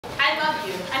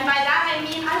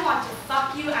want to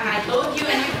fuck you, and I loathe you,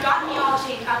 and you've got me all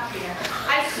chained up here.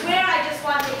 I swear I just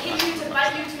want to hit you, to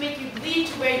bite you, to make you bleed,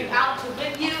 to wear you out, to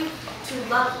whip you, to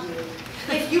love you.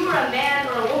 If you were a man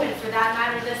or a woman for that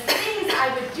matter, the things I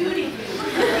would do to you.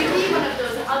 You'd be one of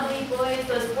those ugly boys,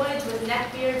 those boys with neck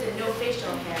beards and no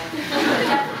facial hair.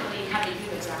 Definitely have a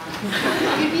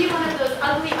unibrow. You'd be one of those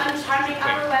ugly, uncharming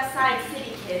Upper West Side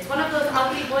city kids. One of those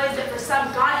ugly boys that for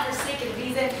some godforsaken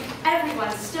reason,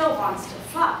 everyone still wants to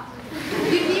fuck.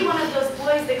 You'd be one of those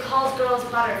boys that calls girls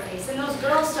butterface, and those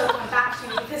girls still come back to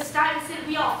you because Stuyvesant,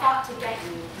 we all fought to get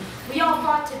you. We all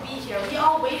fought to be here. We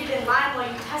all waited in line while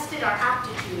you tested our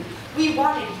aptitude. We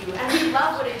wanted you, and we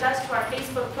love what it does to our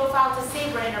Facebook profile to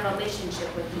say we're in a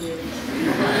relationship with you.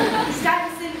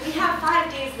 Stuyvesant, we have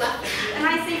 5 days left with you, and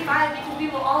I say 5 because we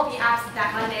will all be absent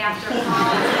that Monday after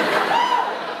prom.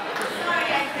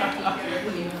 Sorry I can't be here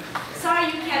with you. Sorry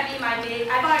you can't be my date.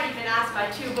 I've already been asked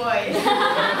by 2 boys.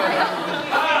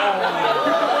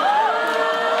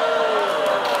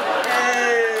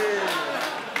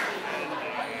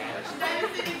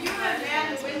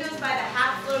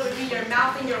 Your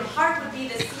mouth and your heart would be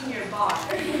the senior bar.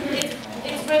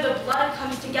 It's where the blood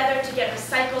comes together to get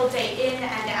recycled day in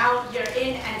and out, year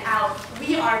in and out.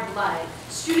 We are blood.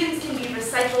 Students can be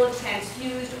recycled,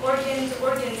 transfused,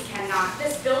 organs cannot.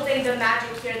 This building, the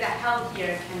magic here, the hell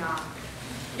here cannot.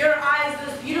 Your eyes,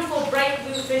 those beautiful bright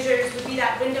blue fissures, would be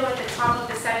that window at the top of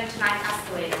the 7 to 9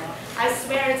 escalator. I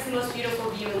swear it's the most beautiful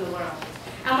view in the world.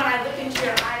 And when I look into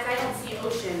your eyes, I don't see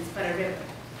oceans, but a river.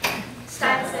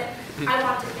 Stuyvesant, I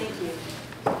want to thank you.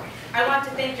 I want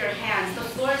to thank your hands, the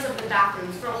floors of the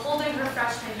bathrooms, for holding her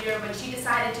freshman year when she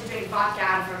decided to drink vodka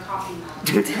out of her coffee mug.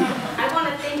 I want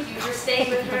to thank you for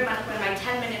staying with her when my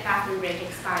 10-minute bathroom break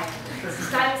expired.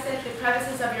 Stuyvesant, the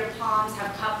crevices of your palms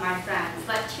have cupped my friends.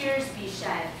 Let tears be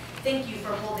shed. Thank you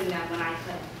for holding them when I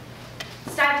couldn't.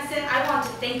 Stuyvesant, I want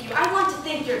to thank you. I want to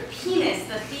thank your penis,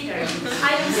 the theater.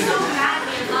 I am so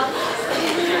madly in love with this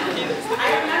thing. I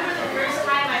remember the first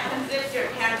time I unzipped your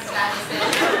pants, Stuyvesant.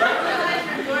 I realized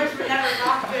your doors were never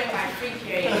locked during my free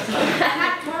period. And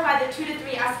that door by the 2 to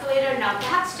 3 escalator, now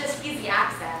that's just easy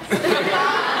access.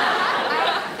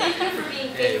 Thank you for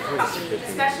being faithful to me,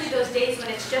 especially those days when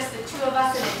it's just the 2 of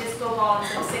us in a disco ball and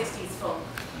some 60s folk.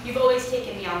 You've always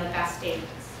taken me on the best dates.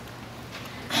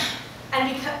 And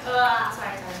because,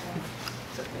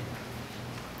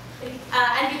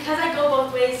 and because I go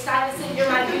both ways, Stuyvesant, you're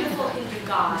my beautiful Hindu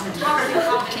god, a toxic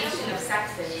combination of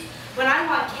sexes. When I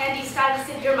want candy,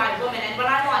 Stuyvesant, you're my woman, and when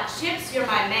I want chips, you're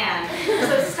my man.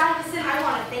 So Stuyvesant, I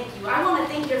want to thank you. I want to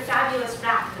thank your fabulous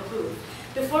rack, the booth.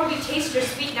 Before we taste your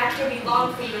sweet nectar, we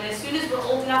long for you, and as soon as we're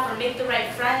old enough or make the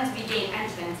right friends, we gain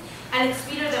entrance. And it's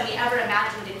sweeter than we ever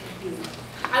imagined it could be.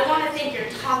 I want to thank your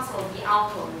tonsils, the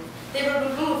alcohol. They were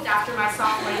removed after my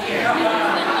sophomore year.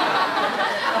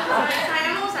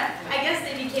 I guess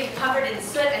they became covered in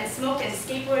soot and smoke and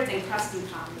skateboards and crusty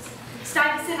palms.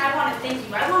 Stuyvesant, I want to thank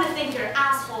you. I want to thank your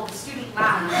asshole, the student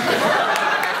lounge.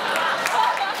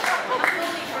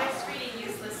 Slowly Joyce reading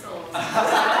useless souls.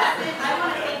 Stuyvesant, I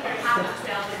want to thank your apple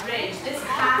trail, the bridge. This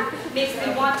path makes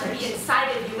me want to be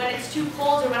inside of you when it's too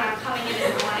cold or when I'm coming in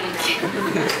the morning.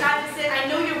 Stuyvesant,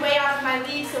 I know you're way out of my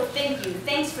league, so thank you.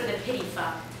 Thanks for the pity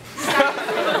fuck.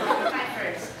 Stuyvesant, my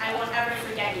first. I won't ever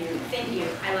forget you. Thank you.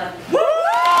 I love you.